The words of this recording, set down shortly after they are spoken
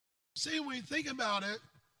See, when we think about it,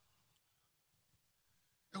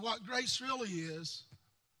 and what grace really is,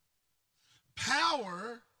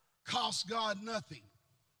 power costs God nothing.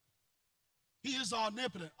 He is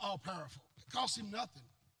omnipotent, all-powerful. It costs him nothing.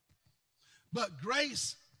 But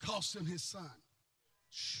grace cost him his son.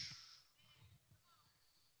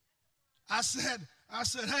 I said,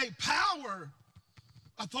 hey, power,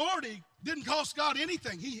 authority didn't cost God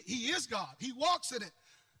anything. He is God. He walks in it.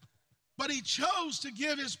 But he chose to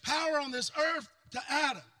give his power on this earth to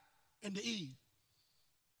Adam and to Eve.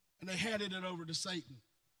 And they handed it over to Satan.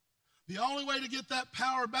 The only way to get that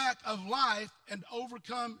power back of life and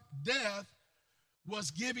overcome death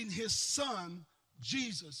was giving his son,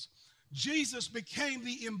 Jesus. Jesus became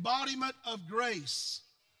the embodiment of grace.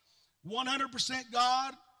 100%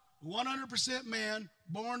 God, 100% man,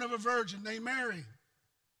 born of a virgin named Mary.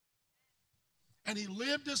 And he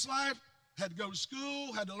lived this life, had to go to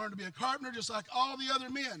school, had to learn to be a carpenter just like all the other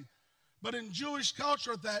men. But in Jewish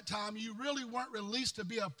culture at that time, you really weren't released to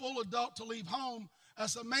be a full adult to leave home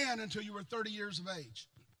as a man until you were 30 years of age.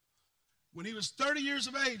 When he was 30 years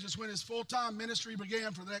of age is when his full-time ministry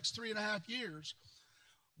began for the next 3.5 years.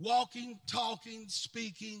 Walking, talking,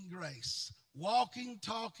 speaking grace. Walking,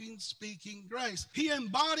 talking, speaking grace. He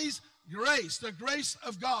embodies grace, the grace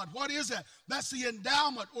of God. What is that? That's the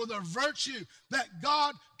endowment or the virtue that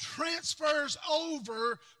God transfers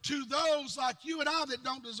over to those like you and I that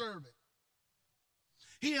don't deserve it.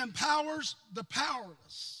 He empowers the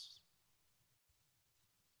powerless.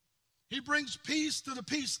 He brings peace to the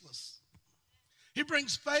peaceless. He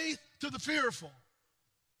brings faith to the fearful.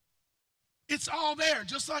 It's all there,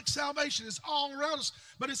 just like salvation is all around us.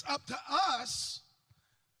 But it's up to us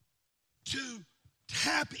to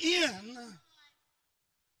tap in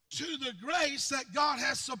to the grace that God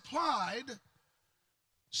has supplied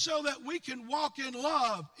so that we can walk in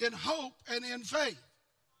love, in hope, and in faith.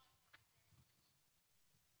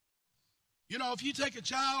 You know, if you take a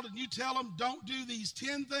child and you tell them, don't do these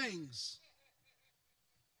 10 things,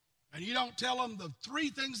 and you don't tell them the 3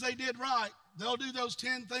 things they did right, they'll do those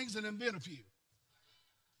 10 things and invent a few.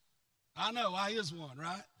 I know, I is one,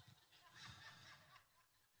 right?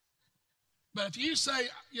 But if you say,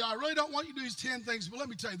 I really don't want you to do these 10 things, but let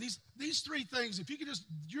me tell you, these 3 things, if you could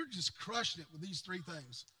you're just crushing it with these 3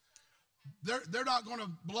 things. They're not going to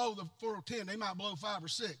blow the 4 or 10. They might blow 5 or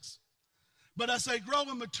 6. But as they grow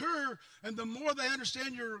and mature, and the more they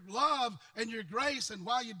understand your love and your grace and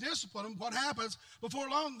why you discipline them, what happens, before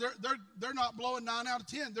long, they're not blowing 9 out of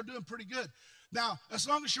 10. They're doing pretty good. Now, as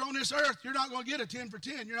long as you're on this earth, you're not going to get a 10 for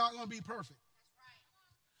 10. You're not going to be perfect.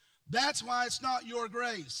 That's why it's not your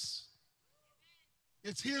grace.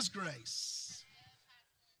 It's his grace.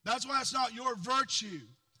 That's why it's not your virtue.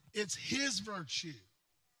 It's his virtue.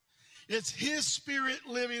 It's his spirit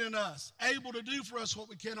living in us, able to do for us what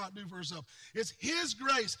we cannot do for ourselves. It's his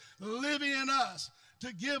grace living in us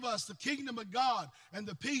to give us the kingdom of God and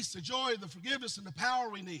the peace, the joy, the forgiveness, and the power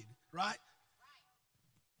we need, right?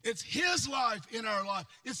 It's his life in our life.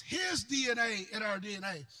 It's his DNA in our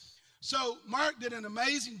DNA. So Mark did an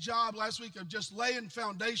amazing job last week of just laying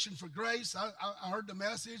foundation for grace. I heard the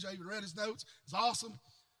message. I even read his notes. It's awesome.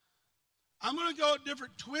 I'm going to go a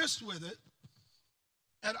different twist with it.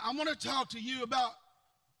 And I'm going to talk to you about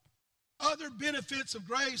other benefits of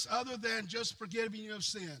grace other than just forgiving you of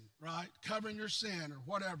sin, right? Covering your sin or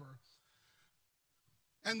whatever.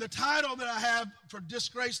 And the title that I have for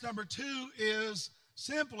disgrace number 2 is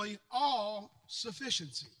simply all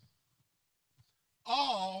sufficiency.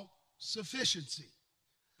 All sufficiency.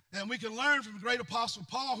 And we can learn from the great apostle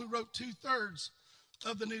Paul, who wrote 2/3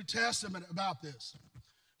 of the New Testament about this.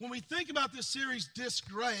 When we think about this series,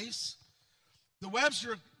 Disgrace, the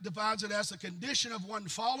Webster defines it as a condition of one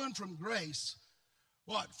fallen from grace.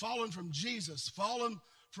 What? Fallen from Jesus. Fallen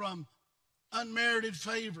from unmerited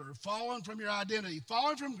favor. Fallen from your identity.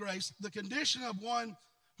 Fallen from grace. The condition of one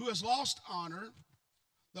who has lost honor.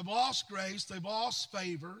 They've lost grace. They've lost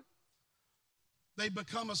favor. They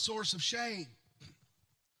become a source of shame.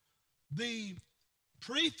 The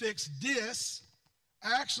prefix dis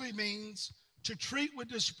actually means to treat with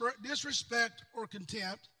disrespect or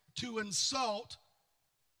contempt, to insult,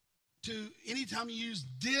 to anytime you use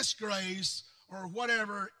disgrace or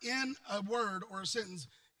whatever in a word or a sentence,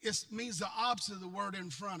 it means the opposite of the word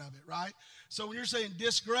in front of it, right? So when you're saying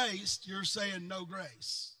disgraced, you're saying no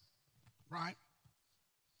grace, right?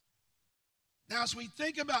 Now, as we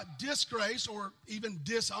think about disgrace or even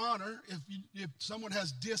dishonor, if someone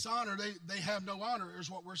has dishonor, they have no honor, is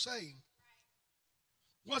what we're saying.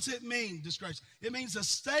 What's it mean, disgrace? It means a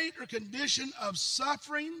state or condition of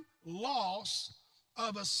suffering, loss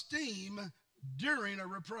of esteem during a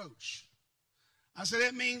reproach. I said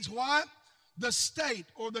it means what? The state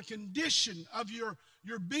or the condition of your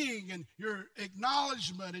being and your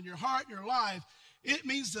acknowledgement in your heart and your life. It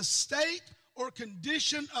means the state or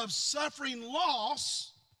condition of suffering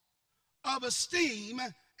loss of esteem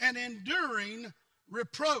and enduring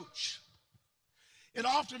reproach. It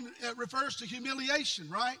often refers to humiliation,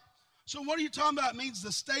 right? So what are you talking about? It means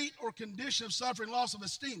the state or condition of suffering loss of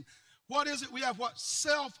esteem. What is it? We have what?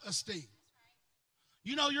 Self-esteem.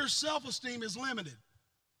 You know, your self-esteem is limited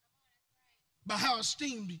by how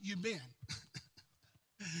esteemed you've been.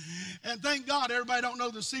 And thank God everybody don't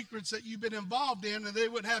know the secrets that you've been involved in, and they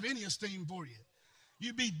wouldn't have any esteem for you.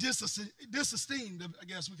 You'd be disesteemed, I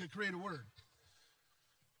guess we could create a word.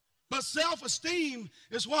 But self-esteem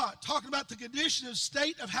is what? Talking about the condition of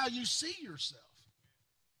state of how you see yourself.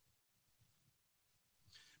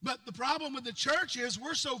 But the problem with the church is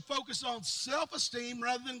we're so focused on self-esteem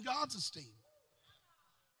rather than God's esteem.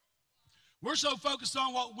 We're so focused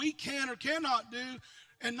on what we can or cannot do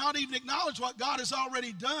and not even acknowledge what God has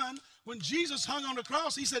already done. When Jesus hung on the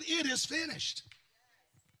cross, he said, it is finished.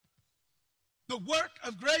 The work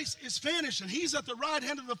of grace is finished, and he's at the right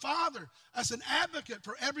hand of the Father as an advocate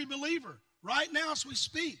for every believer right now as we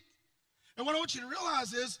speak. And what I want you to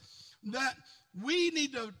realize is that we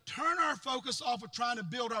need to turn our focus off of trying to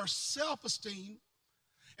build our self-esteem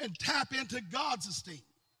and tap into God's esteem.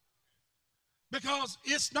 Because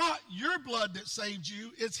it's not your blood that saved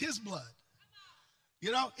you, it's his blood.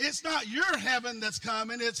 You know, it's not your heaven that's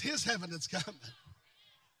coming, it's his heaven that's coming.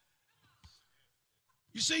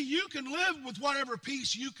 You see, you can live with whatever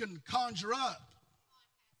peace you can conjure up.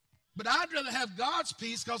 But I'd rather have God's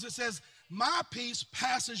peace because it says, my peace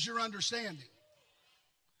passes your understanding.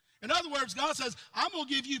 In other words, God says, I'm going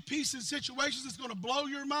to give you peace in situations that's going to blow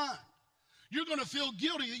your mind. You're going to feel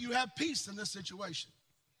guilty that you have peace in this situation.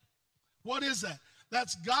 What is that?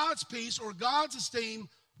 That's God's peace or God's esteem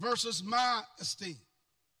versus my esteem.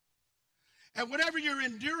 And whenever you're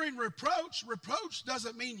enduring reproach, reproach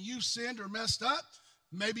doesn't mean you sinned or messed up.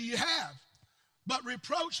 Maybe you have. But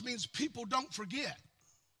reproach means people don't forget.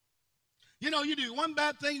 You know, you do one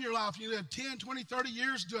bad thing in your life, you live 10, 20, 30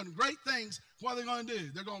 years doing great things, what are they going to do?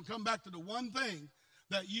 They're going to come back to the one thing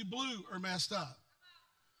that you blew or messed up.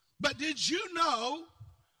 But did you know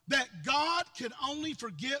that God can only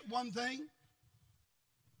forget one thing?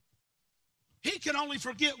 He can only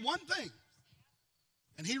forget one thing.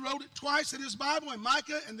 And he wrote it twice in his Bible, in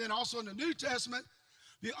Micah, and then also in the New Testament.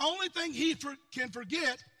 The only thing he can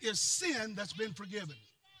forget is sin that's been forgiven.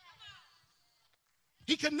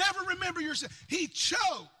 He can never remember your sin. He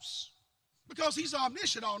chose, because he's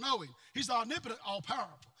omniscient, all-knowing. He's omnipotent,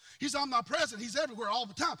 all-powerful. He's omnipresent. He's everywhere all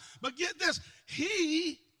the time. But get this,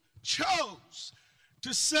 he chose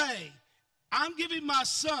to say, I'm giving my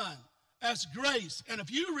son as grace. And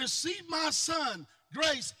if you receive my son,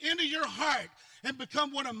 grace, into your heart and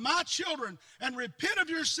become one of my children and repent of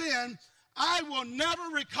your sin, I will never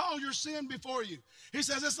recall your sin before you. He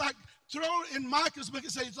says it's like throw it in Micah's book.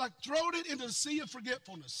 It says it's like throwing it into the sea of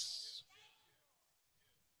forgetfulness.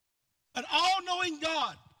 An all-knowing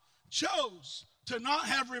God chose to not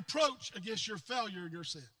have reproach against your failure and your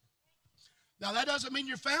sin. Now, that doesn't mean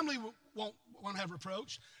your family won't have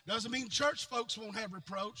reproach. Doesn't mean church folks won't have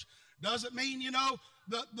reproach. Doesn't mean, you know,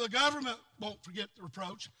 the government won't forget the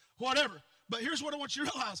reproach. Whatever. But here's what I want you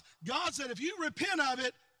to realize. God said if you repent of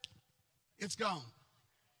it, it's gone.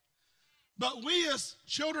 But we as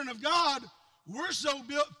children of God, we're so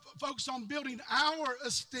focused on building our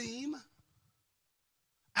esteem,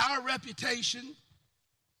 our reputation,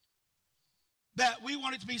 that we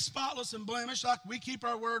want it to be spotless and blemished, like we keep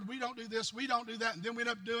our word, we don't do this, we don't do that, and then we end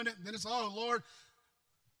up doing it, and then it's, oh, Lord.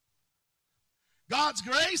 God's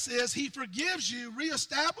grace is he forgives you,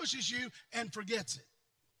 reestablishes you, and forgets it.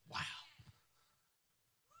 Wow.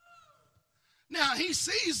 Now, he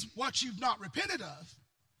sees what you've not repented of.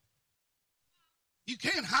 You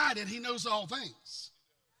can't hide it. He knows all things.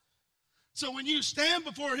 So when you stand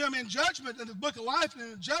before him in judgment, in the book of life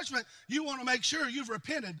and in judgment, you want to make sure you've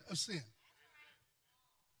repented of sin.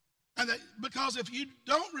 And that, because if you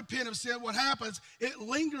don't repent of sin, what happens, it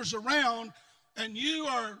lingers around and you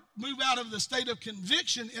are moved out of the state of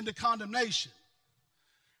conviction into condemnation.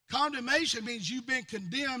 Condemnation means you've been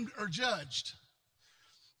condemned or judged.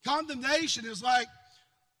 Condemnation is like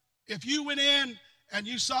if you went in and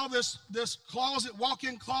you saw this closet,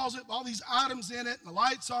 walk-in closet, all these items in it, and the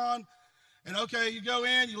lights on, and okay, you go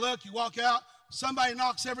in, you look, you walk out, somebody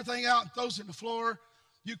knocks everything out and throws it on the floor.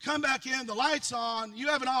 You come back in, the light's on, you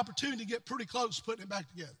have an opportunity to get pretty close to putting it back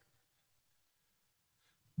together.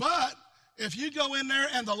 But if you go in there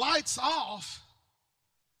and the light's off,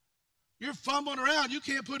 You're fumbling around. You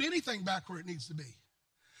can't put anything back where it needs to be.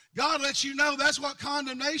 God lets you know that's what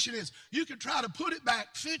condemnation is. You can try to put it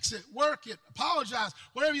back, fix it, work it, apologize,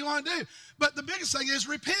 whatever you want to do. But the biggest thing is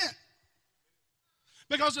repent.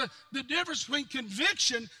 Because the difference between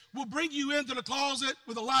conviction will bring you into the closet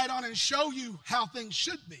with a light on and show you how things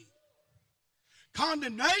should be.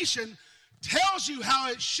 Condemnation tells you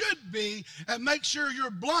how it should be and makes sure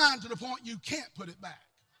you're blind to the point you can't put it back.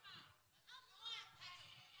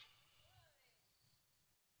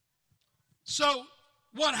 So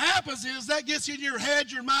what happens is that gets in your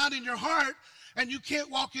head, your mind, and your heart, and you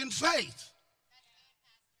can't walk in faith.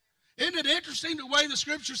 Isn't it interesting the way the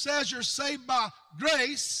scripture says you're saved by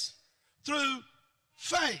grace through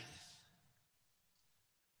faith?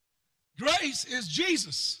 Grace is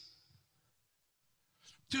Jesus.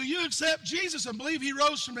 Till you accept Jesus and believe he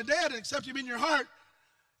rose from the dead and accept him in your heart,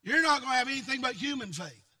 you're not going to have anything but human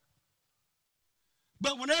faith.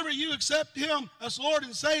 But whenever you accept him as Lord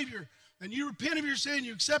and Savior, and you repent of your sin,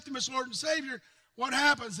 you accept him as Lord and Savior, what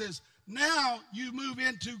happens is now you move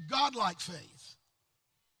into godlike faith.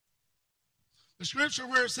 The scripture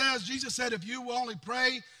where it says, Jesus said, if you will only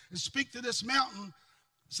pray and speak to this mountain,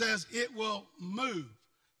 says it will move.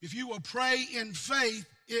 If you will pray in faith,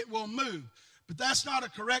 it will move. But that's not a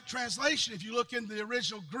correct translation. If you look in the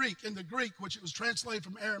original Greek, which it was translated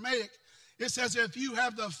from Aramaic, it says if you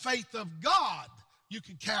have the faith of God, you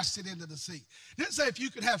can cast it into the sea. It didn't say if you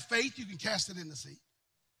can have faith, you can cast it in the sea.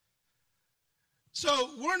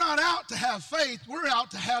 So we're not out to have faith. We're out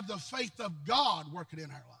to have the faith of God working in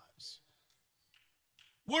our lives.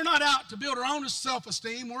 We're not out to build our own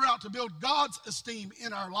self-esteem. We're out to build God's esteem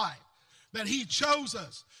in our life, that he chose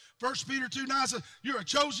us. 1 Peter 2:9 says, you're a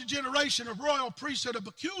chosen generation, a royal priesthood, a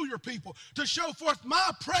peculiar people, to show forth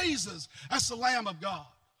my praises as the Lamb of God.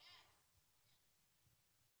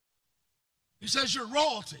 He says you're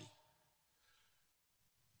royalty.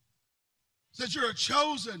 He says you're a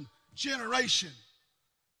chosen generation,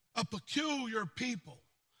 a peculiar people,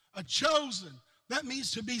 a chosen. That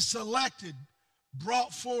means to be selected,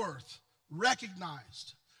 brought forth,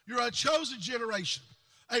 recognized. You're a chosen generation,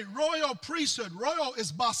 a royal priesthood. Royal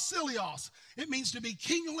is basileos. It means to be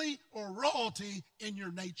kingly or royalty in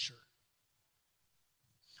your nature.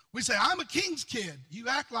 We say, I'm a king's kid. You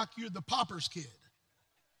act like you're the pauper's kid.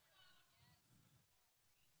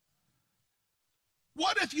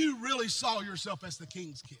 What if you really saw yourself as the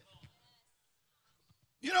king's kid?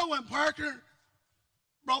 You know, when Parker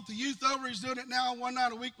brought the youth over, he's doing it now one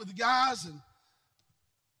night a week with the guys, and,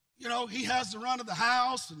 you know, he has the run of the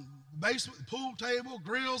house and the basement, the pool table,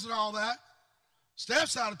 grills and all that.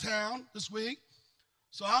 Steph's out of town this week,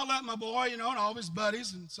 so I'll let my boy, you know, and all of his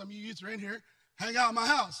buddies, and some of you youth are in here, hang out at my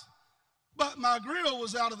house. But my grill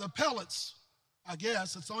was out of the pellets, I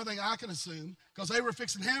guess. That's the only thing I can assume, because they were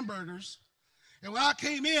fixing hamburgers. And when I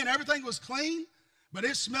came in, everything was clean, but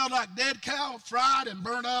it smelled like dead cow, fried and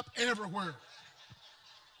burnt up everywhere.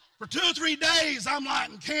 For 2 or 3 days, I'm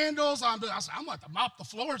lighting candles. I'm going to mop the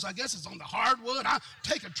floors. I guess it's on the hardwood. I'm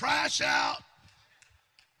taking trash out.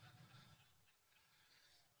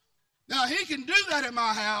 Now, he can do that at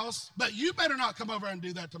my house, but you better not come over and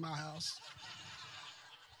do that to my house.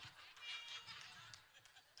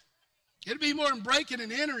 It'd be more than breaking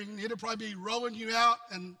and entering. It'll probably be rolling you out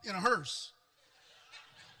in a hearse.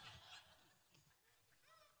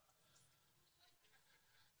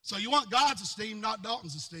 So you want God's esteem, not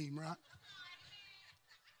Dalton's esteem, right?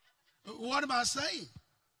 What am I saying?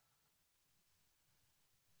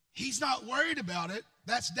 He's not worried about it.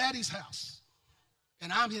 That's Daddy's house.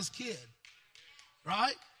 And I'm his kid,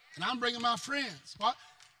 right? And I'm bringing my friends. What?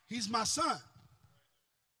 He's my son.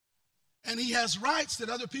 And he has rights that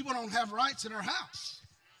other people don't have rights in our house.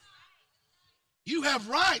 You have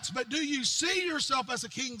rights, but do you see yourself as a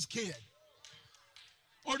king's kid?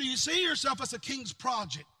 Or do you see yourself as a king's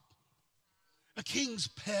project? A king's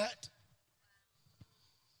pet,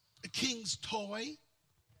 a king's toy,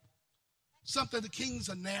 something the king's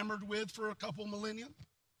enamored with for a couple millennia?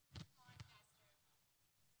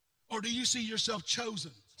 Or do you see yourself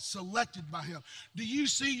chosen, selected by him? Do you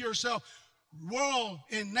see yourself royal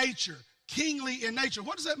in nature, kingly in nature?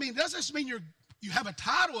 What does that mean? Does this mean you have a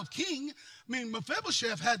title of king? I mean,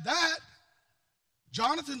 Mephibosheth had that.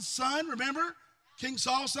 Jonathan's son, remember? King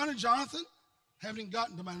Saul's son and Jonathan. Haven't even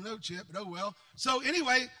gotten to my notes yet, but oh well. So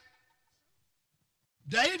anyway,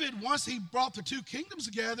 David, once he brought the 2 kingdoms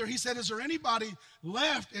together, he said, is there anybody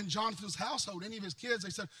left in Jonathan's household, any of his kids? They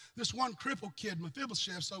said, this one crippled kid,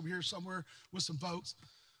 Mephibosheth's over here somewhere with some folks.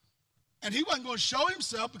 And he wasn't going to show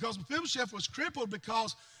himself because Mephibosheth was crippled,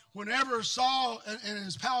 because whenever Saul and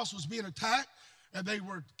his palace was being attacked and they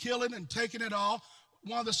were killing and taking it all,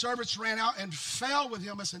 one of the servants ran out and fell with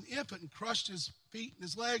him as an infant and crushed his feet and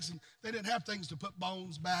his legs, and they didn't have things to put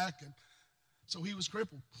bones back, and so he was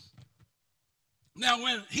crippled. Now,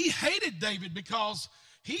 when he hated David because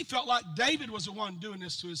he felt like David was the one doing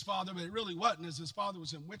this to his father, but it really wasn't, as his father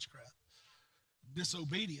was in witchcraft,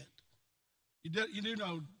 disobedient. You do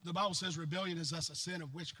know the Bible says rebellion is thus a sin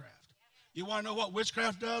of witchcraft. You want to know what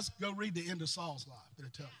witchcraft does? Go read the end of Saul's life.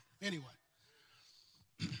 It'll tell you. Anyway.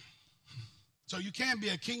 So you can be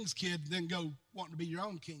a king's kid and then go wanting to be your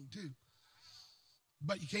own king too.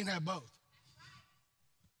 But you can't have both.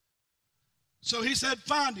 So he said,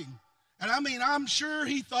 find him. And I mean, I'm sure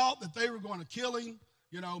he thought that they were going to kill him,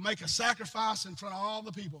 make a sacrifice in front of all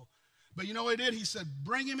the people. But you know what he did? He said,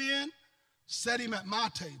 bring him in, set him at my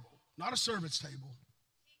table, not a servant's table,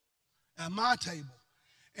 at my table,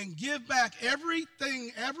 and give back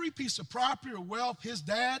everything, every piece of property or wealth his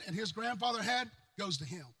dad and his grandfather had goes to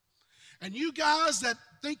him. And you guys that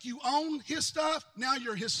think you own his stuff, now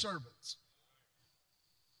you're his servants.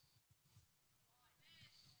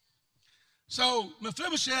 So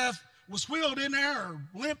Mephibosheth was wheeled in there or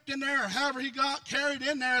limped in there or however he got carried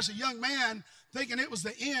in there as a young man thinking it was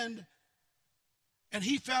the end. And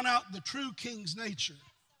he found out the true king's nature.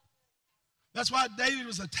 That's why David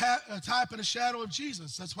was a type and a shadow of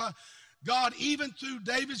Jesus. That's why God, even through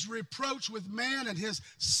David's reproach with man and his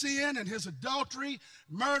sin and his adultery,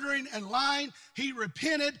 murdering and lying, he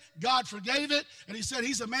repented. God forgave it. And he said,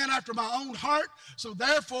 he's a man after my own heart. So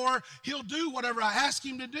therefore, he'll do whatever I ask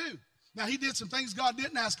him to do. Now, he did some things God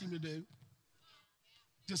didn't ask him to do,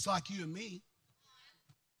 just like you and me.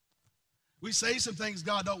 We say some things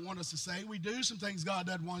God don't want us to say. We do some things God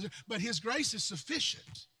doesn't want us to do. But his grace is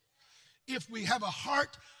sufficient if we have a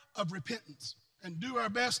heart of repentance and do our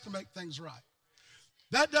best to make things right.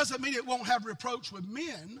 That doesn't mean it won't have reproach with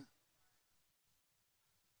men,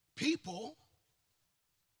 people,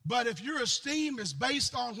 but if your esteem is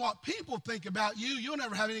based on what people think about you, you'll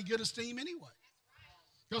never have any good esteem anyway.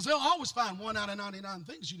 Because they'll always find 1 out of 99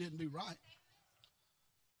 things you didn't do right.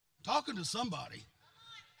 Talking to somebody.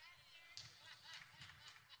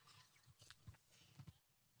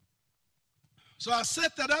 So I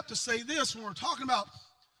set that up to say this when we're talking about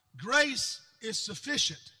grace is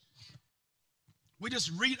sufficient.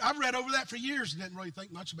 I've read over that for years and didn't really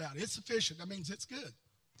think much about it. It's sufficient. That means it's good.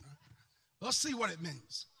 Let's see what it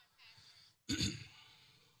means.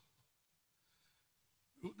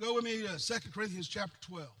 Go with me to 2 Corinthians chapter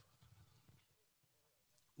 12.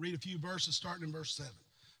 Read a few verses starting in verse 7.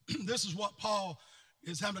 This is what Paul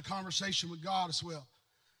is having a conversation with God as well.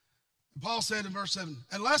 And Paul said in verse 7,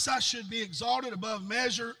 unless I should be exalted above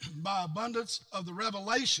measure by abundance of the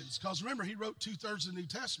revelations, because remember, he wrote 2/3 of the New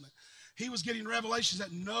Testament. He was getting revelations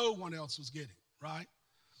that no one else was getting, right?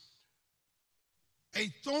 A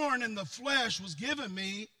thorn in the flesh was given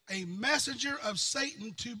me, a messenger of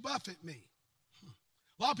Satan to buffet me.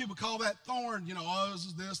 A lot of people call that thorn, this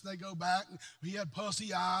is this, and they go back, and he had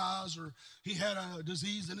pussy eyes, or he had a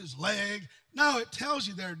disease in his leg. No, it tells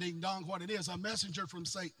you there, ding dong, what it is, a messenger from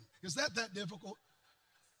Satan. Is that difficult?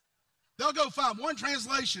 They'll go find one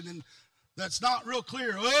translation, and that's not real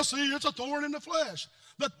clear. Well, see, it's a thorn in the flesh.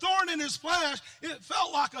 The thorn in his flesh, it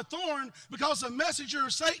felt like a thorn because the messenger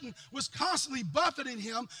of Satan was constantly buffeting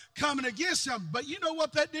him, coming against him. But you know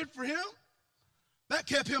what that did for him? That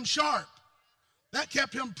kept him sharp. That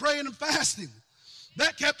kept him praying and fasting.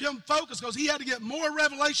 That kept him focused because he had to get more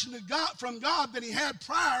revelation from God than he had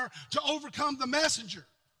prior to overcome the messenger.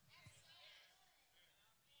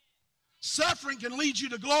 Suffering can lead you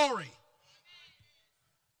to glory.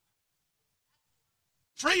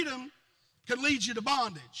 Freedom can lead you to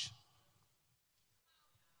bondage.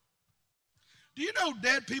 Do you know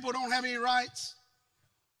dead people don't have any rights?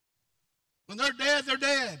 When they're dead,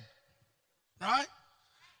 right?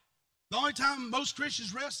 The only time most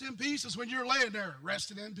Christians rest in peace is when you're laying there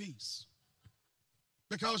resting in peace.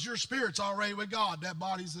 Because your spirit's already with God. That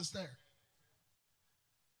body's just there.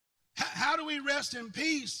 How do we rest in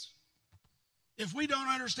peace if we don't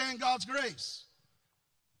understand God's grace?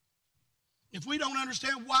 If we don't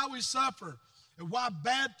understand why we suffer and why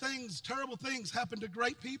bad things, terrible things happen to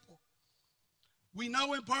great people? We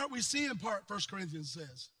know in part, we see in part, 1 Corinthians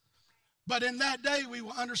says. But in that day, we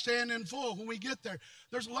will understand in full when we get there.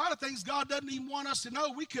 There's a lot of things God doesn't even want us to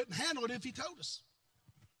know. We couldn't handle it if he told us.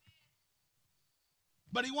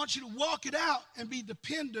 But he wants you to walk it out and be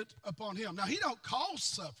dependent upon him. Now, he don't cause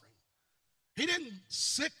suffering. He didn't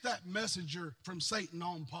sick that messenger from Satan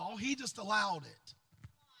on Paul. He just allowed it.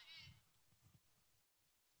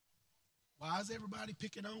 Why is everybody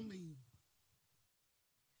picking on me?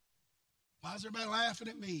 Why is everybody laughing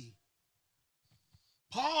at me?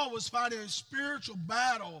 Paul was fighting a spiritual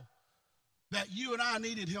battle that you and I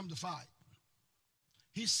needed him to fight.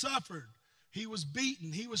 He suffered. He was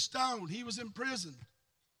beaten. He was stoned. He was imprisoned.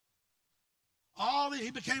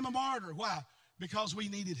 He became a martyr. Why? Because we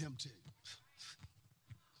needed him to.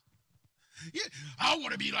 Yeah, I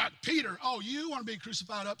want to be like Peter. Oh, you want to be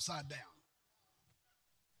crucified upside down.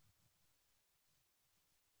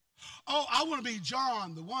 Oh, I want to be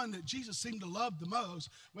John, the one that Jesus seemed to love the most.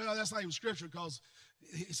 Well, that's not even scripture, because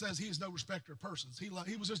he says he is no respecter of persons. He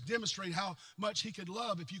was just demonstrating how much he could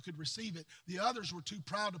love if you could receive it. The others were too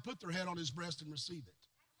proud to put their head on his breast and receive it.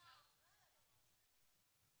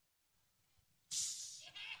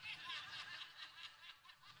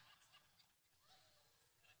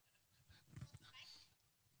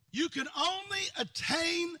 You can only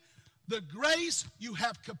attain the grace you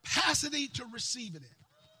have capacity to receive it in.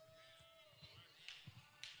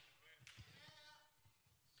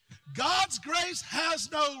 God's grace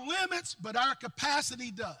has no limits, but our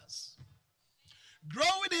capacity does.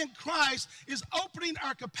 Growing in Christ is opening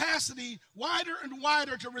our capacity wider and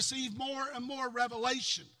wider to receive more and more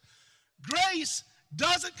revelation. Grace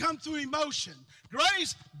doesn't come through emotion.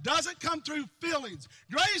 Grace doesn't come through feelings.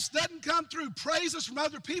 Grace doesn't come through praises from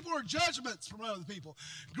other people or judgments from other people.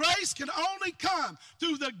 Grace can only come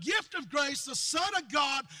through the gift of grace, the Son of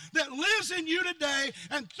God that lives in you today,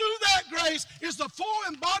 and through that grace is the full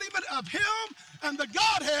embodiment of him and the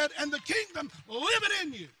Godhead and the kingdom living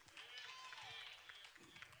in you.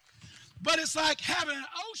 But it's like having an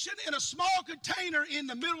ocean in a small container in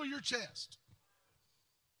the middle of your chest.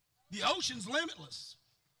 The ocean's limitless.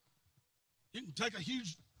 You can take a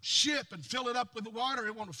huge ship and fill it up with the water,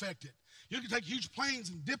 it won't affect it. You can take huge planes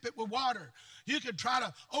and dip it with water. You can try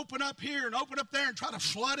to open up here and open up there and try to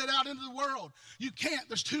flood it out into the world. You can't.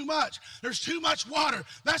 There's too much. There's too much water.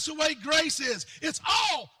 That's the way grace is. It's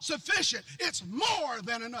all sufficient. It's more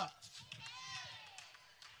than enough.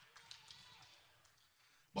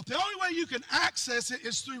 But the only way you can access it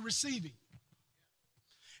is through receiving.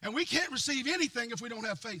 And we can't receive anything if we don't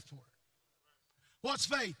have faith for it. What's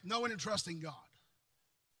faith? Knowing and trusting God.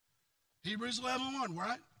 Hebrews 11:1,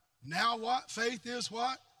 right? Now what? Faith is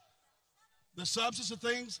what? The substance of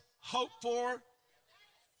things hoped for.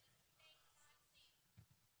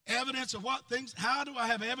 Evidence of what things? How do I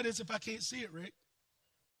have evidence if I can't see it, Rick?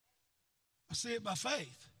 I see it by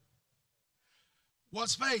faith.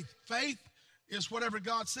 What's faith? Faith is whatever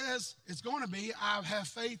God says it's going to be. I have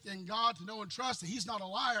faith in God to know and trust that he's not a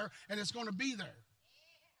liar, and it's going to be there.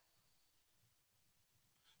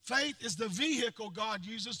 Faith is the vehicle God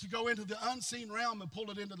uses to go into the unseen realm and pull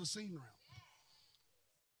it into the seen realm.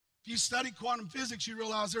 If you study quantum physics, you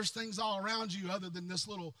realize there's things all around you other than this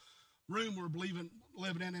little room we're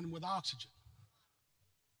living in and with oxygen.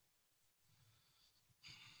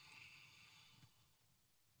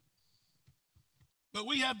 But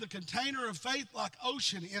we have the container of faith like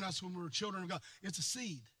ocean in us when we were children of God. It's a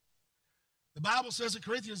seed. The Bible says in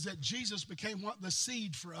Corinthians that Jesus became what? The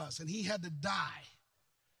seed for us, and he had to die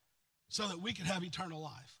so that we could have eternal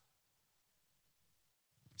life.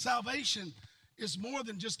 Salvation is more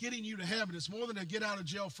than just getting you to heaven. It's more than a get out of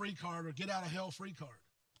jail free card or get out of hell free card.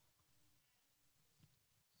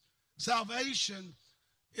 Salvation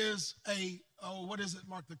is what is it,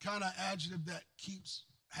 Mark? The kind of adjective that keeps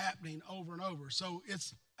happening over and over. So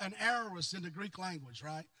it's an aorist in the Greek language,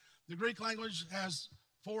 right? The Greek language has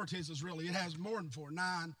 4 tenses, really. It has more than 4,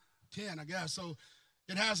 9, 10, I guess. So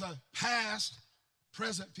it has a past,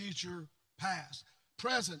 present, future, past.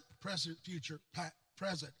 Present, future,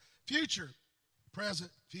 present. Future,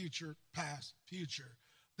 present, future, past, future.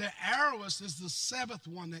 The aorist is the 7th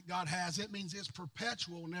one that God has. It means it's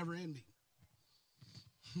perpetual, never ending.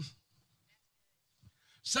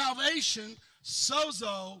 Salvation,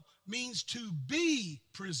 sozo, means to be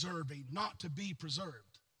preserving, not to be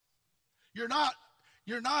preserved. You're not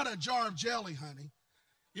a jar of jelly, honey.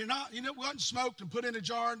 You're not, it wasn't smoked and put in a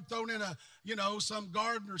jar and thrown in some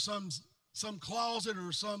garden or some closet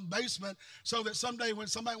or some basement so that someday when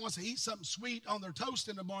somebody wants to eat something sweet on their toast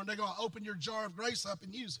in the morning, they're going to open your jar of grace up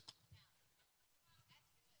and use it.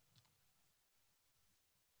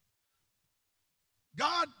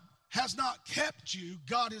 God has not kept you,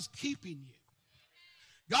 God is keeping you.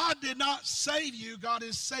 God did not save you, God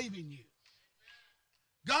is saving you.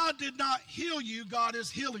 God did not heal you, God is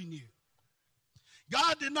healing you.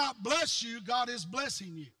 God did not bless you, God is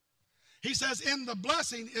blessing you. He says in the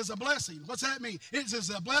blessing is a blessing. What's that mean? It's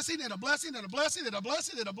a blessing and a blessing and a blessing and a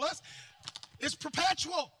blessing and a blessing. It's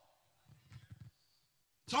perpetual.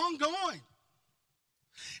 It's ongoing.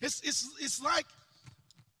 It's like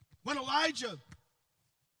when Elijah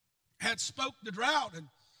had spoke the drought and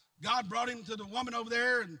God brought him to the woman over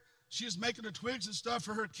there, and she was making the twigs and stuff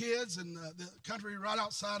for her kids in the country right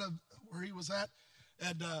outside of where he was at.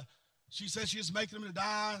 And she said she was making them to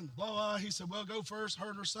die, and blah, blah. He said, well, go first. Her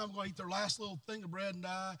and her son going to eat their last little thing of bread and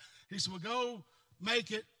die. He said, well, go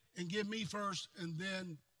make it and give me first, and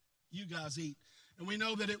then you guys eat. And we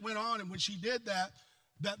know that it went on, and when she did that,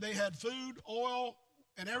 that they had food, oil,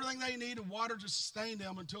 and everything they needed, water to sustain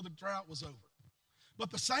them until the drought was over.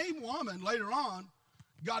 But the same woman later on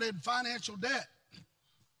got in financial debt.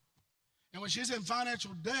 And when she's in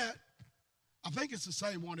financial debt, I think it's the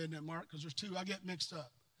same one, isn't it, Mark? Because there's two. I get mixed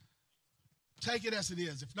up. Take it as it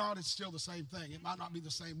is. If not, it's still the same thing. It might not be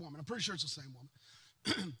the same woman. I'm pretty sure it's the same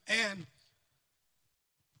woman. And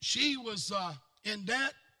she was in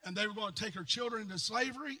debt, and they were going to take her children into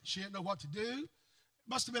slavery. She didn't know what to do. It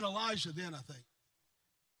must have been Elijah then, I think.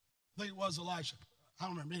 I think it was Elisha. I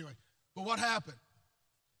don't remember. Anyway, but what happened?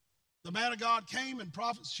 The man of God came and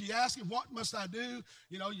she asked him, what must I do?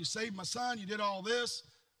 You know, you saved my son. You did all this.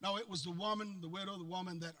 No, it was the woman, the widow, the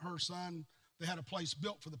woman that her son, they had a place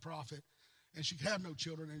built for the prophet, and she had no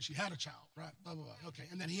children, and she had a child, right? Blah, blah, blah. Okay,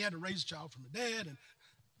 and then he had to raise a child from the dead, and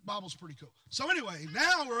the Bible's pretty cool. So anyway,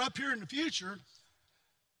 now we're up here in the future,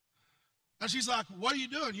 and she's like, what are you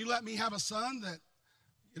doing? You let me have a son that,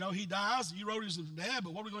 you know, he dies, you wrote him from dead,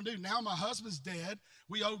 but what are we going to do? Now my husband's dead,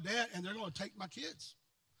 we owe debt, and they're going to take my kids.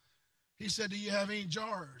 He said, do you have any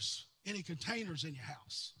jars, any containers in your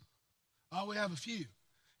house? Oh, we have a few.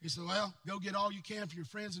 He said, well, go get all you can for your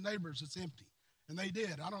friends and neighbors. It's empty. And they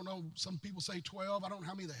did. I don't know. Some people say 12. I don't know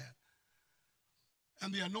how many they had.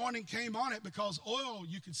 And the anointing came on it because oil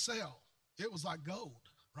you could sell. It was like gold,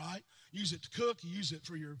 right? Use it to cook. You use it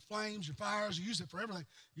for your flames, your fires. You use it for everything.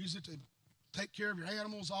 Use it to take care of your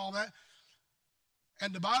animals, all that.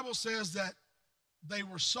 And the Bible says that they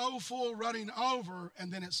were so full running over,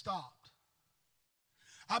 and then it stopped.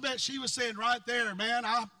 I bet she was saying right there, man,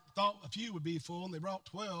 I thought a few would be full, and they brought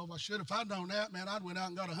 12. I should have. If I'd known that, man, I'd went out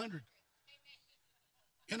and got 100.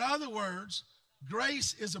 In other words,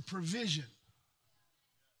 grace is a provision.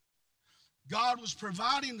 God was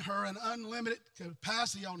providing her an unlimited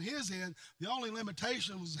capacity on his end. The only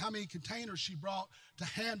limitation was how many containers she brought to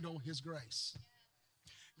handle his grace.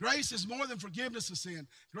 Grace is more than forgiveness of sin.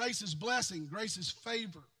 Grace is blessing. Grace is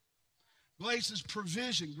favor. Grace is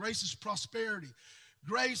provision. Grace is prosperity.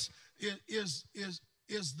 Grace is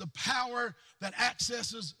the power that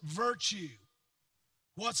accesses virtue.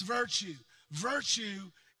 What's virtue? Virtue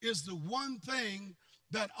is the one thing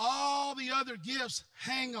that all the other gifts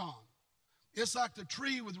hang on. It's like the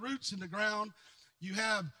tree with roots in the ground. You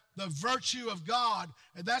have the virtue of God,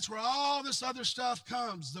 and that's where all this other stuff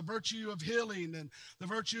comes. The virtue of healing and the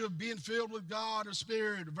virtue of being filled with God or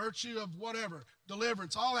Spirit, the virtue of whatever,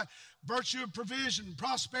 deliverance, all that, virtue of provision,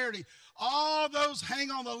 prosperity. All those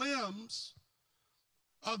hang on the limbs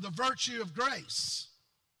of the virtue of grace.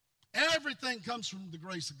 Everything comes from the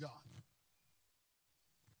grace of God.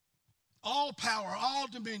 All power, all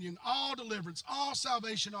dominion, all deliverance, all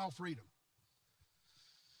salvation, all freedom.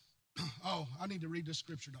 Oh, I need to read this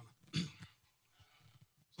scripture, don't I? So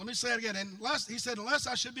let me say it again. He said, unless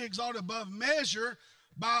I should be exalted above measure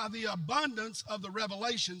by the abundance of the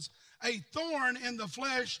revelations, a thorn in the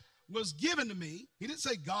flesh was given to me. He didn't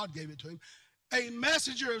say God gave it to him. A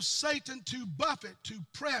messenger of Satan to buffet, to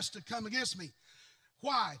press, to come against me.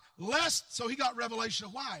 Why? So he got revelation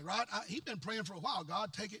of why, right? He'd been praying for a while.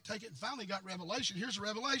 God, take it, and finally got revelation. Here's a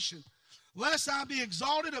revelation. Lest I be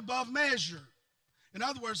exalted above measure. In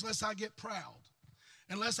other words, lest I get proud.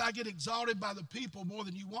 Unless I get exalted by the people more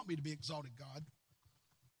than you want me to be exalted, God.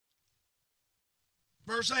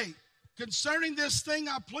 Verse 8. Concerning this thing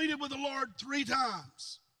I pleaded with the Lord 3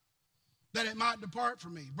 times, that it might depart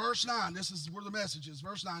from me. Verse 9. This is where the message is.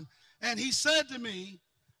 Verse 9. And he said to me,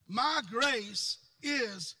 my grace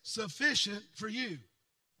is sufficient for you.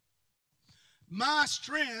 My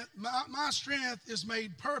strength is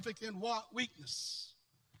made perfect in what? Weakness.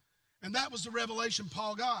 And that was the revelation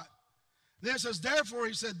Paul got. Then it says, therefore,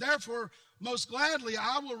 he said, therefore, most gladly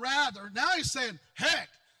I will rather. Now he's saying, heck,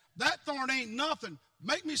 that thorn ain't nothing.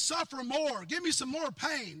 Make me suffer more. Give me some more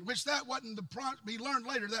pain, which that wasn't we learned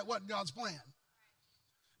later that wasn't God's plan.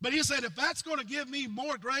 But he said, if that's going to give me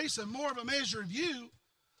more grace and more of a measure of you,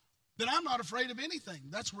 then I'm not afraid of anything.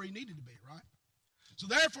 That's where he needed to be, right? So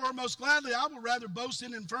therefore, most gladly I will rather boast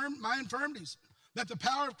in my infirmities, that the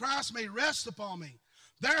power of Christ may rest upon me.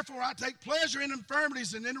 Therefore, I take pleasure in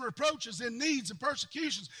infirmities and in reproaches, in needs and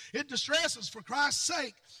persecutions, in distresses for Christ's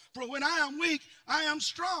sake. For when I am weak, I am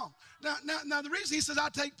strong. Now the reason he says I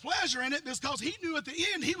take pleasure in it is because he knew at the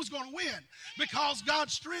end he was going to win, because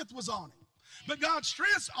God's strength was on him. But God's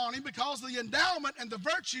strength's on him because of the endowment and the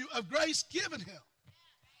virtue of grace given him.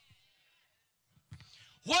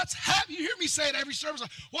 What's happening, you hear me say it every service,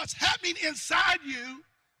 what's happening inside you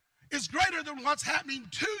is greater than what's happening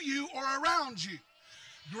to you or around you.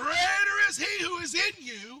 Greater is he who is in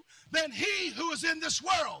you than he who is in this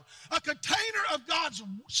world. A container of God's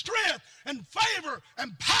strength and favor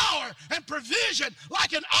and power and provision,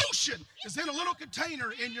 like an ocean, is in a little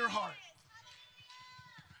container in your heart.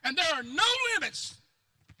 And there are no limits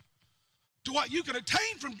to what you can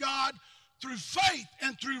attain from God through faith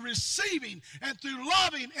and through receiving and through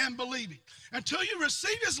loving and believing. Until you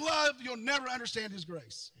receive his love, you'll never understand his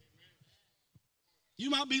grace. You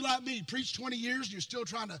might be like me, preach 20 years, and you're still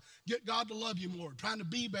trying to get God to love you more, trying to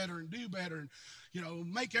be better and do better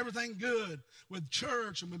and, make everything good with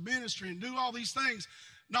church and with ministry and do all these things,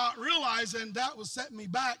 not realizing that was setting me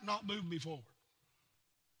back, not moving me forward.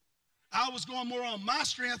 I was going more on my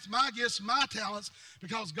strength, my gifts, my talents,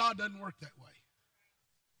 because God doesn't work that way.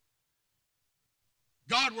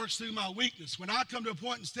 God works through my weakness. When I come to a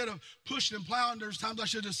point, instead of pushing and plowing, there's times I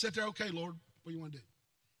should just sit there, okay, Lord, what do you want to do?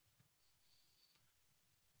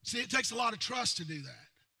 See, it takes a lot of trust to do that.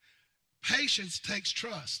 Patience takes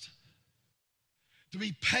trust. To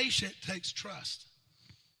be patient takes trust.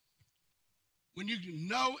 When you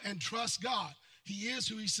know and trust God, he is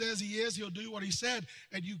who he says he is, he'll do what he said,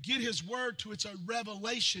 and you get his word to it's a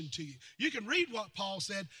revelation to you. You can read what Paul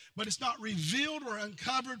said, but it's not revealed or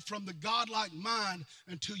uncovered from the godlike mind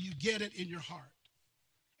until you get it in your heart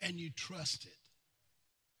and you trust it.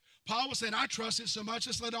 Paul was saying, I trust it so much,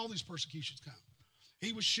 let's let all these persecutions come.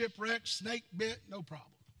 He was shipwrecked, snake bit, no problem.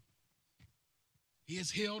 He is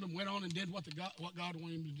healed and went on and did what God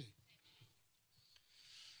wanted him to do.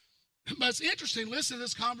 But it's interesting, listen to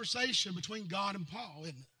this conversation between God and Paul,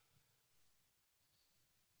 isn't it?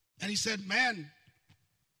 And he said, man,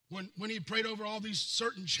 when he prayed over all these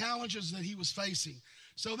certain challenges that he was facing,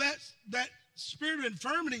 so that spirit of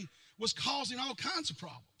infirmity was causing all kinds of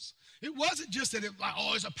problems. It wasn't just that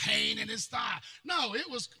there's a pain in his thigh. No, it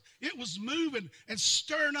was moving and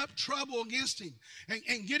stirring up trouble against him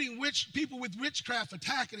and getting people with witchcraft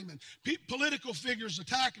attacking him and political figures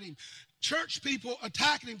attacking him. Church people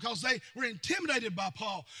attacking him because they were intimidated by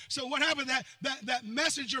Paul. So what happened, that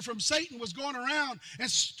messenger from Satan was going around and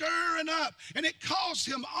stirring up, and it caused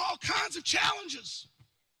him all kinds of challenges.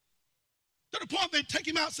 To the point they'd take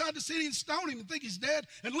him outside the city and stone him and think he's dead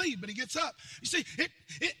and leave, but he gets up. You see,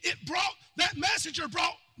 that messenger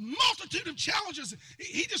brought multitude of challenges.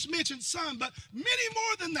 He just mentioned some, but many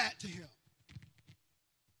more than that to him.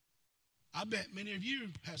 I bet many of you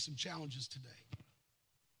have some challenges today.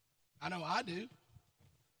 I know I do.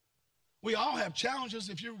 We all have challenges.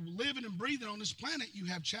 If you're living and breathing on this planet, you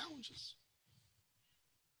have challenges.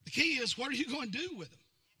 The key is, what are you going to do with them?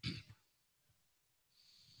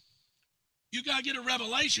 You got to get a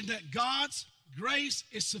revelation that God's grace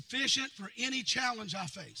is sufficient for any challenge I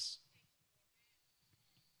face.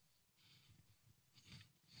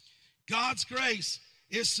 God's grace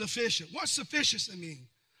is sufficient. What's sufficiency mean?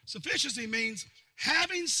 Sufficiency means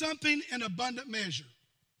having something in abundant measure.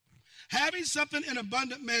 Having something in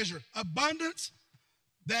abundant measure. Abundance,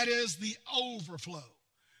 that is the overflow.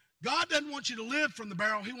 God doesn't want you to live from the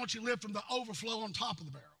barrel. He wants you to live from the overflow on top of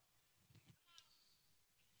the barrel.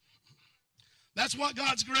 That's what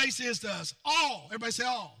God's grace is to us. All. Everybody say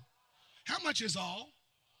all. How much is all?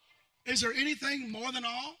 Is there anything more than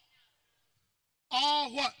all?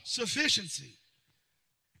 All what? Sufficiency.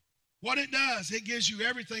 What it does, it gives you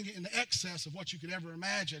everything in excess of what you could ever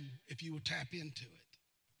imagine if you would tap into it.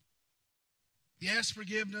 Yes,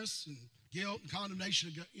 forgiveness and guilt and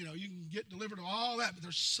condemnation, you can get delivered of all that, but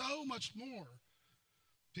there's so much more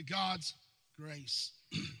to God's grace.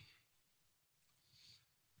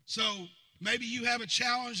 So maybe you have a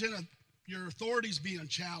challenge in your authorities being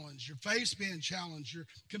challenged, your faith being challenged, your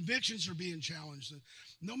convictions are being challenged.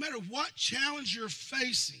 No matter what challenge you're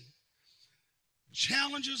facing,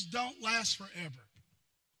 challenges don't last forever.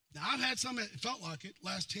 Now, I've had some that felt like it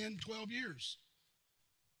last 10, 12 years.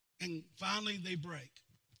 And finally, they break.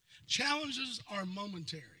 Challenges are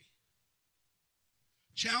momentary.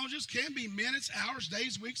 Challenges can be minutes, hours,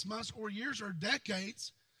 days, weeks, months, or years, or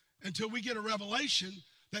decades until we get a revelation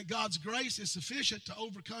that God's grace is sufficient to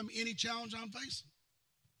overcome any challenge I'm facing.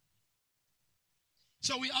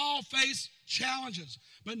 So we all face challenges,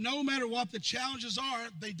 but no matter what the challenges are,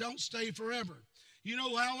 they don't stay forever. You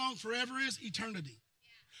know how long forever is? Eternity.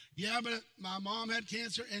 Yeah, but my mom had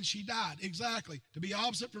cancer and she died. Exactly. To be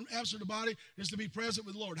absent from the body is to be present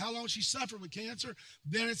with the Lord. How long she suffered with cancer,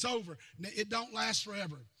 then it's over. It don't last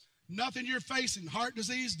forever. Nothing you're facing, heart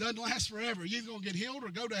disease, doesn't last forever. You're either going to get healed or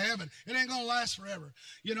go to heaven. It ain't going to last forever.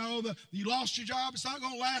 You know, you lost your job. It's not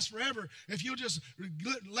going to last forever if you'll just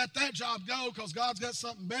let that job go because God's got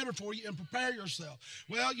something better for you and prepare yourself.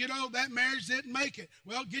 Well, you know, that marriage didn't make it.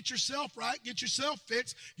 Well, get yourself right. Get yourself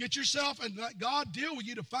fixed. Get yourself and let God deal with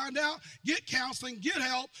you to find out. Get counseling. Get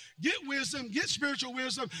help. Get wisdom. Get spiritual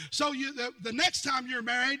wisdom so the next time you're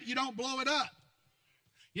married, you don't blow it up.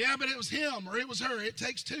 Yeah, but it was him or it was her. It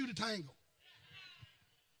takes two to tangle.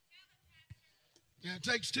 Yeah, it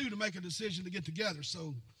takes two to make a decision to get together.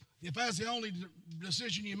 So if that's the only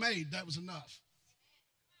decision you made, that was enough.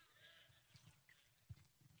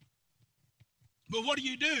 But what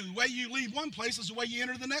do? The way you leave one place is the way you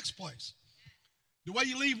enter the next place. The way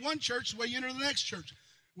you leave one church is the way you enter the next church.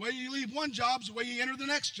 The way you leave one job is the way you enter the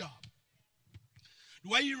next job. The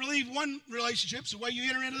way you leave one relationship is the way you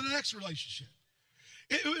enter into the next relationship.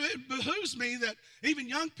 It behooves me that even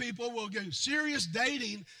young people will go serious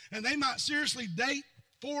dating, and they might seriously date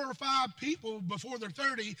 4 or 5 people before they're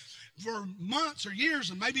 30 for months or years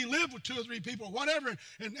and maybe live with 2 or 3 people or whatever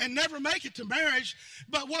and never make it to marriage.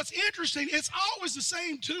 But what's interesting, it's always the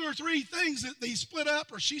same 2 or 3 things that they split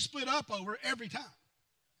up or she split up over every time.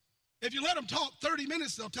 If you let them talk 30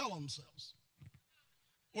 minutes, they'll tell on themselves.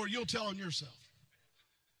 Or you'll tell on yourself.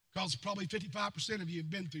 Because probably 55% of you have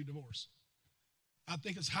been through divorce. I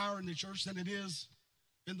think it's higher in the church than it is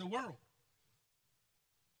in the world.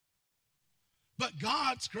 But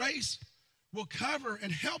God's grace will cover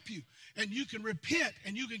and help you. And you can repent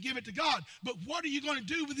and you can give it to God. But what are you going to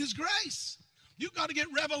do with his grace? You've got to get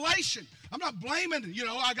revelation. I'm not blaming,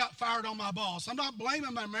 I got fired on my boss. I'm not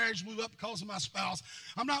blaming my marriage blew up because of my spouse.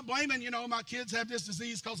 I'm not blaming, my kids have this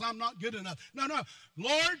disease because I'm not good enough. No.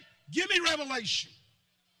 Lord, give me revelation.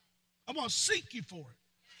 I'm going to seek you for it.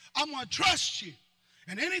 I'm going to trust you.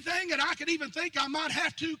 And anything that I could even think I might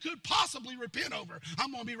have to, could possibly repent over,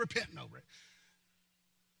 I'm going to be repenting over it.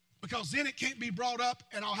 Because then it can't be brought up,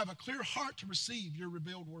 and I'll have a clear heart to receive your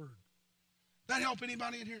revealed word. That help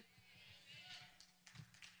anybody in here?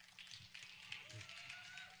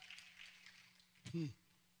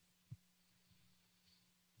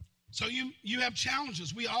 So you have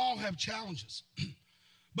challenges. We all have challenges.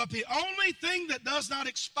 But the only thing that does not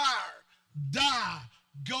expire, die,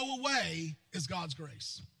 go away is God's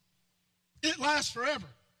grace. It lasts forever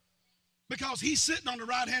because he's sitting on the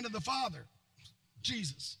right hand of the Father,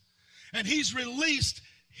 Jesus. And he's released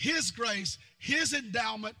his grace, his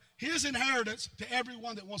endowment, his inheritance to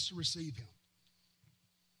everyone that wants to receive him.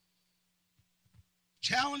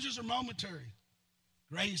 Challenges are momentary.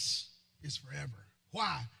 Grace is forever.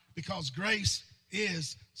 Why? Because grace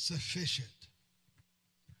is sufficient.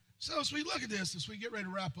 So as we look at this, as we get ready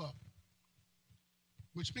to wrap up,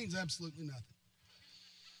 which means absolutely nothing.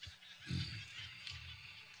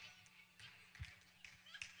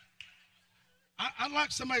 I'd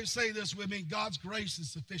like somebody to say this with me. God's grace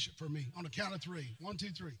is sufficient for me. On a count of 3. 1, 2,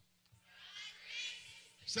 3.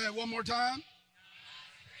 Say it one more time.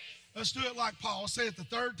 Let's do it like Paul. Say it the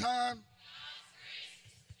 3rd time.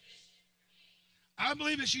 I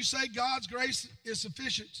believe as you say God's grace is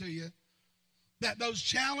sufficient to you, that those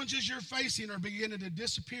challenges you're facing are beginning to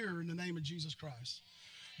disappear in the name of Jesus Christ.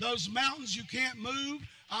 Those mountains you can't move,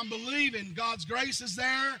 I'm believing God's grace is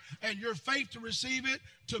there and your faith to receive it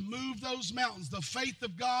to move those mountains. The faith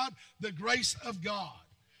of God, the grace of God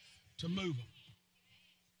to move them.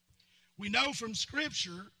 We know from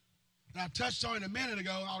Scripture, and I touched on it a minute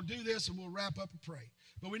ago, I'll do this and we'll wrap up and pray.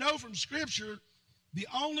 But we know from Scripture, the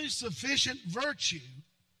only sufficient virtue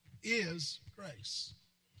is grace.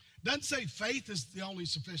 Doesn't say faith is the only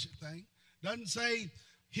sufficient thing. Doesn't say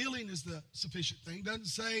healing is the sufficient thing. Doesn't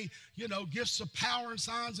say, gifts of power and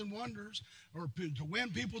signs and wonders or to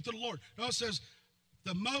win people to the Lord. No, it says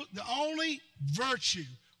the only virtue.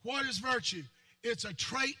 What is virtue? It's a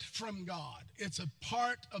trait from God. It's a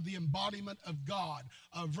part of the embodiment of God,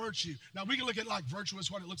 of virtue. Now, we can look at like virtuous,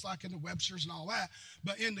 what it looks like in the Webster's and all that.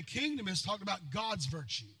 But in the kingdom, it's talking about God's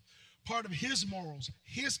virtue. Part of his morals,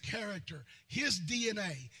 his character, his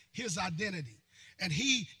DNA, his identity. And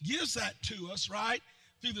he gives that to us, right,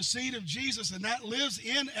 through the seed of Jesus, and that lives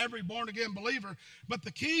in every born-again believer. But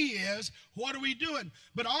the key is, what are we doing?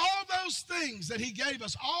 But all those things that he gave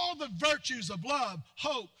us, all the virtues of love,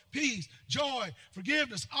 hope, peace, joy,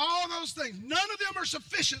 forgiveness, all those things, none of them are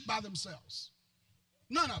sufficient by themselves.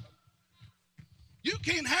 None of them. You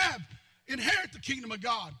can't inherit the kingdom of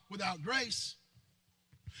God without grace.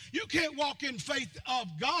 You can't walk in faith of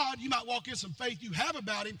God. You might walk in some faith you have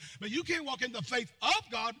about him, but you can't walk in the faith of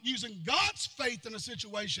God using God's faith in a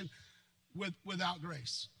situation without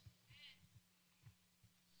grace.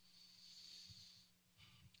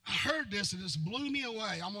 I heard this and this blew me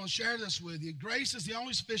away. I'm going to share this with you. Grace is the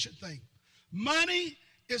only sufficient thing. Money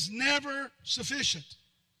is never sufficient.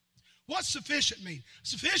 What's sufficient mean?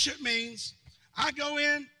 Sufficient means I go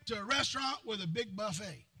in to a restaurant with a big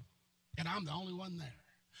buffet, and I'm the only one there.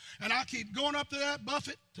 And I keep going up to that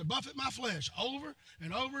buffet to buffet my flesh over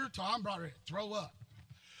and over till I'm about ready to throw up.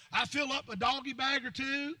 I fill up a doggy bag or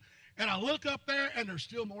two, and I look up there, and there's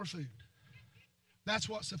still more food. That's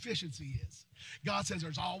what sufficiency is. God says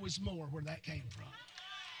there's always more where that came from.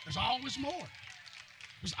 There's always more.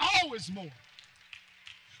 There's always more.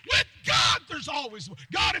 With God, there's always more.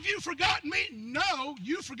 God, have you forgotten me? No,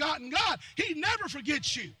 you've forgotten God. He never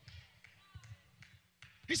forgets you.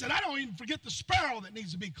 He said, I don't even forget the sparrow that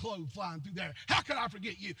needs to be clothed flying through there. How could I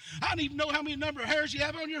forget you? I don't even know how many number of hairs you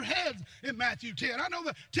have on your head in Matthew 10. I know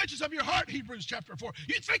the intentions of your heart, Hebrews chapter 4.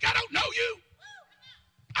 You think I don't know you?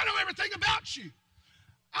 I know everything about you.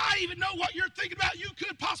 I even know what you're thinking about you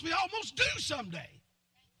could possibly almost do someday.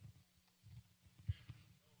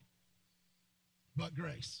 But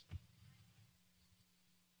grace.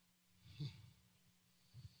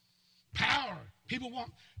 Power. People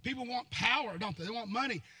want power, don't they? They want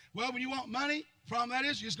money. Well, when you want money, the problem that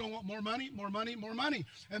is you're just going to want more money, more money, more money.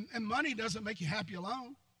 And money doesn't make you happy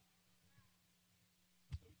alone.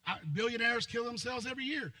 Billionaires kill themselves every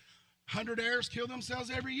year. Hundredaires kill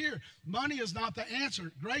themselves every year. Money is not the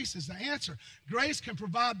answer. Grace is the answer. Grace can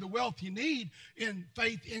provide the wealth you need in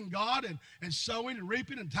faith in God and sowing and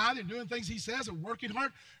reaping and tithing and doing things he says and working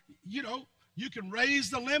hard. You know, you can raise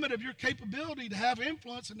the limit of your capability to have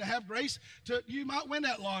influence and to have grace. You might win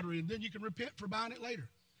that lottery, and then you can repent for buying it later.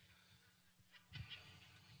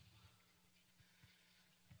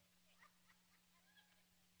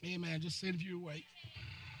 Amen. Just sit if you're awake.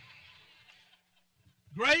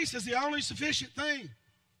 Grace is the only sufficient thing.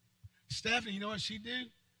 Stephanie, you know what she'd do?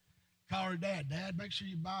 Call her dad. Dad, make sure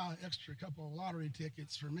you buy an extra couple of lottery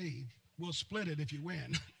tickets for me. We'll split it if you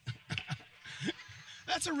win.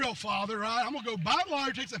 That's a real father, right? I'm going to go buy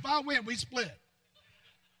lottery tickets. If I win, we split.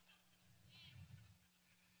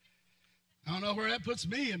 I don't know where that puts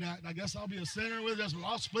me in that. I guess I'll be a sinner with this, but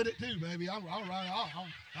I'll split it too, baby. I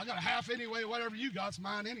got a half anyway. Whatever you got's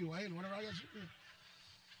mine anyway, and whatever I got.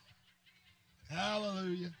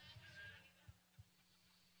 Hallelujah.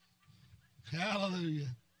 Hallelujah.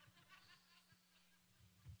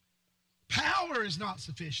 Power is not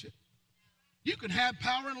sufficient. You can have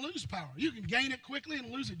power and lose power. You can gain it quickly and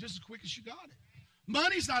lose it just as quick as you got it.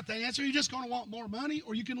 Money's not the answer. You're just going to want more money,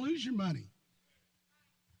 or you can lose your money.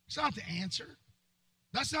 It's not the answer.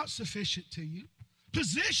 That's not sufficient to you.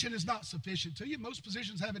 Position is not sufficient to you. Most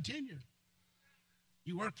positions have a tenure.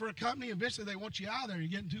 You work for a company, eventually they want you out of there. You're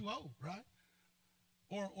getting too old, right?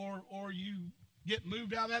 Or you get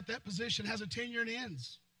moved out of that position has a tenure and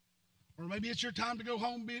ends. Or maybe it's your time to go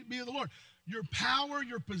home and be with the Lord. Your power,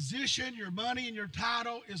 your position, your money, and your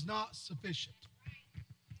title is not sufficient.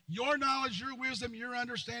 Your knowledge, your wisdom, your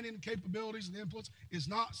understanding and capabilities and influence is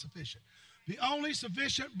not sufficient. The only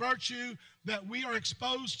sufficient virtue that we are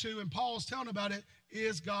exposed to, and Paul is telling about it,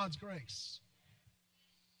 is God's grace.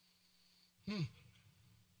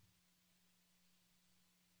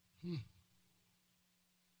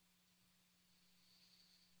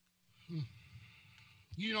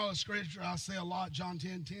 You know the scripture I say a lot, John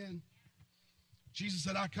 10:10. Jesus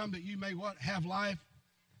said, I come that you may what? Have life.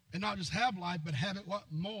 And not just have life, but have it what?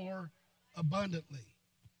 More abundantly.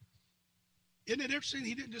 Isn't it interesting?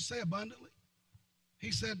 He didn't just say abundantly.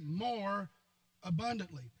 He said more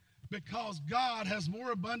abundantly. Because God has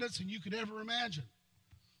more abundance than you could ever imagine.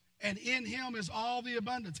 And in him is all the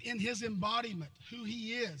abundance. In his embodiment, who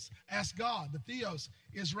he is. Ask God. The theos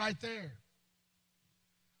is right there.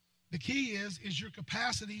 The key is your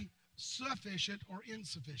capacity sufficient or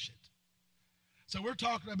insufficient? So we're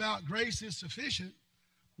talking about grace is sufficient.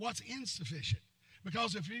 What's insufficient?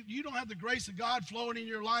 Because if you don't have the grace of God flowing in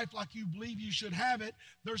your life like you believe you should have it,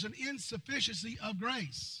 there's an insufficiency of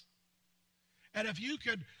grace. And if you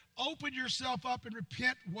could open yourself up and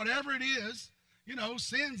repent, whatever it is, you know,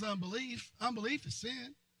 sin's unbelief. Unbelief is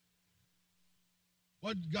sin.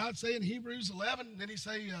 What did God say in Hebrews 11? Did he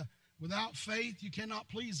say, without faith, you cannot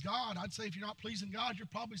please God? I'd say if you're not pleasing God, you're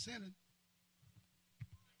probably sinning.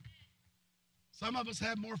 Some of us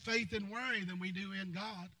have more faith in worry than we do in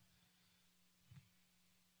God.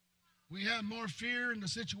 We have more fear in the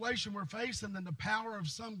situation we're facing than the power of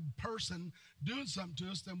some person doing something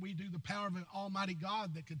to us than we do the power of an almighty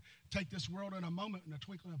God that could take this world in a moment, in a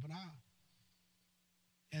twinkling of an eye.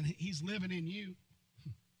 And he's living in you.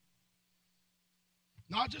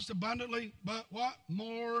 Not just abundantly, but what?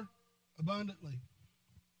 More abundantly.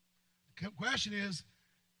 The question is,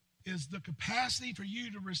 is the capacity for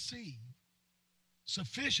you to receive,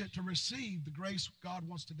 sufficient to receive the grace God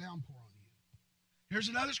wants to downpour on you. Here's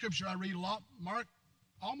another scripture I read a lot. Mark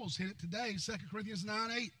almost hit it today, 2 Corinthians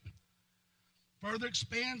 9:8. Further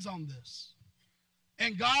expands on this.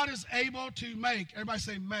 And God is able to make, everybody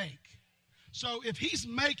say make. So if he's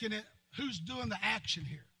making it, who's doing the action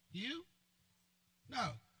here? You? No.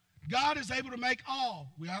 God is able to make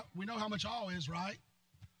all. We know how much all is, right?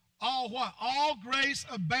 All what? All grace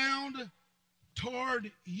abound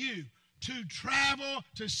toward you. To travel,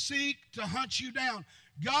 to seek, to hunt you down.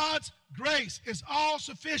 God's grace is all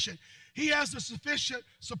sufficient. He has the sufficient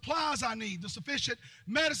supplies I need, the sufficient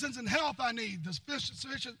medicines and health I need, the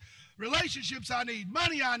sufficient relationships I need,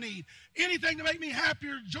 money I need, anything to make me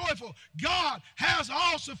happier, joyful. God has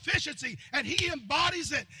all sufficiency, and he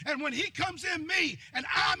embodies it. And when he comes in me and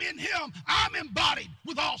I'm in him, I'm embodied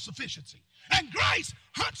with all sufficiency. And grace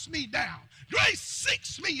hunts me down. Grace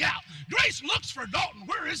seeks me out. Grace looks for Dalton.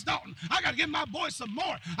 Where is Dalton? I got to give my boy some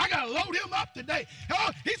more. I got to load him up today.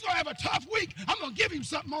 Oh, he's going to have a tough week. I'm going to give him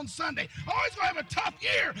something on Sunday. Oh, he's going to have a tough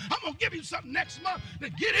year. I'm going to give him something next month to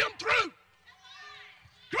get him through.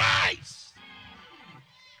 Grace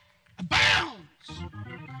abounds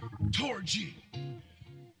towards you.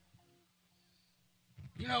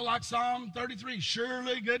 You know, like Psalm 33,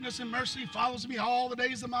 surely goodness and mercy follows me all the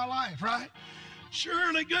days of my life, right?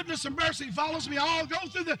 Surely goodness and mercy follows me all. Though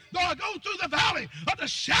I go through the valley of the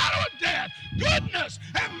shadow of death, goodness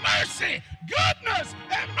and mercy, goodness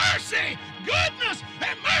and mercy, goodness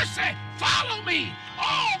and mercy follow me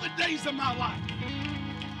all the days of my life.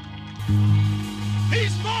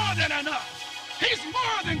 He's more than enough. He's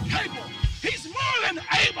more than capable. He's more than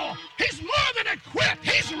able. He's more than equipped.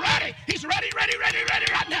 He's ready. He's ready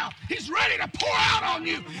right now. He's ready to pour out on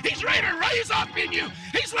you. He's ready to raise up in you.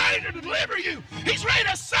 He's ready to deliver you. He's ready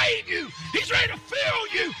to save you. He's ready to fill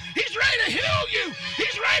you. He's ready to heal you.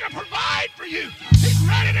 He's ready to provide for you. He's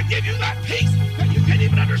ready to give you that peace that you can't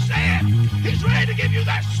even understand. He's ready to give you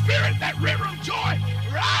that spirit, that river of joy,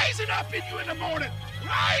 rising up in you in the morning,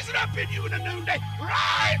 rising up in you in the noonday.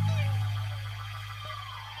 Rise.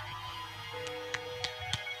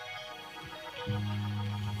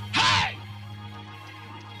 Hey,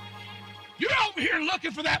 you're over here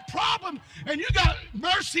looking for that problem, and you got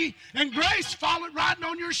mercy and grace falling riding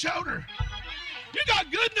on your shoulder. You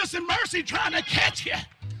got goodness and mercy trying to catch you.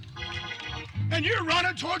 And you're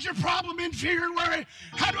running towards your problem in fear and worry.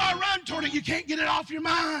 How do I run toward it? You can't get it off your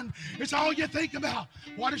mind. It's all you think about.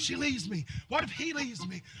 What if she leaves me? What if he leaves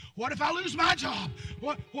me? What if I lose my job?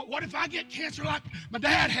 What if I get cancer like my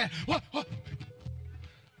dad had? What?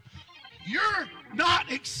 You're not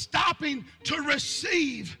stopping to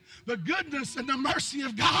receive the goodness and the mercy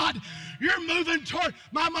of God. You're moving toward.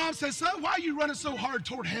 My mom says, son, why are you running so hard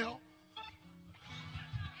toward hell?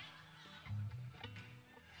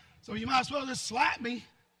 So you might as well just slap me.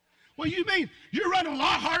 Well, you mean you're running a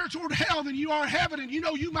lot harder toward hell than you are heaven, and you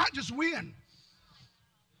know you might just win.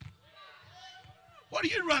 What are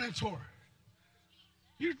you running toward?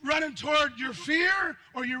 You running toward your fear,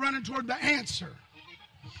 or you running toward the answer?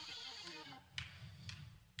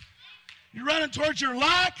 You're running towards your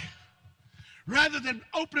lack rather than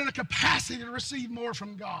opening a capacity to receive more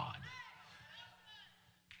from God.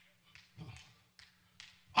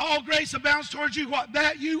 All grace abounds towards you. What?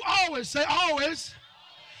 That you always, say always,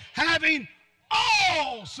 having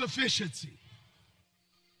all sufficiency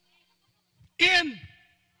in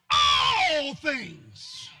all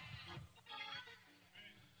things,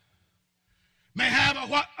 may have a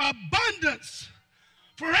what? Abundance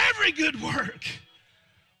for every good work.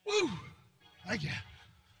 Woo. Thank you.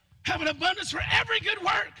 Have an abundance for every good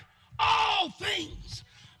work. All things.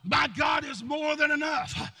 My God is more than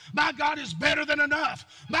enough. My God is better than enough.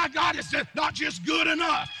 My God is not just good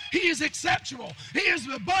enough. He is exceptional. He is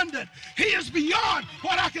abundant. He is beyond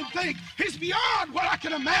what I can think. He's beyond what I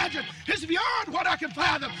can imagine. He's beyond what I can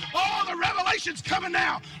fathom. Oh, the revelation's coming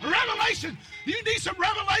now. Revelation. You need some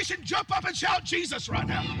revelation. Jump up and shout Jesus right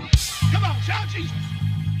now. Come on, shout Jesus.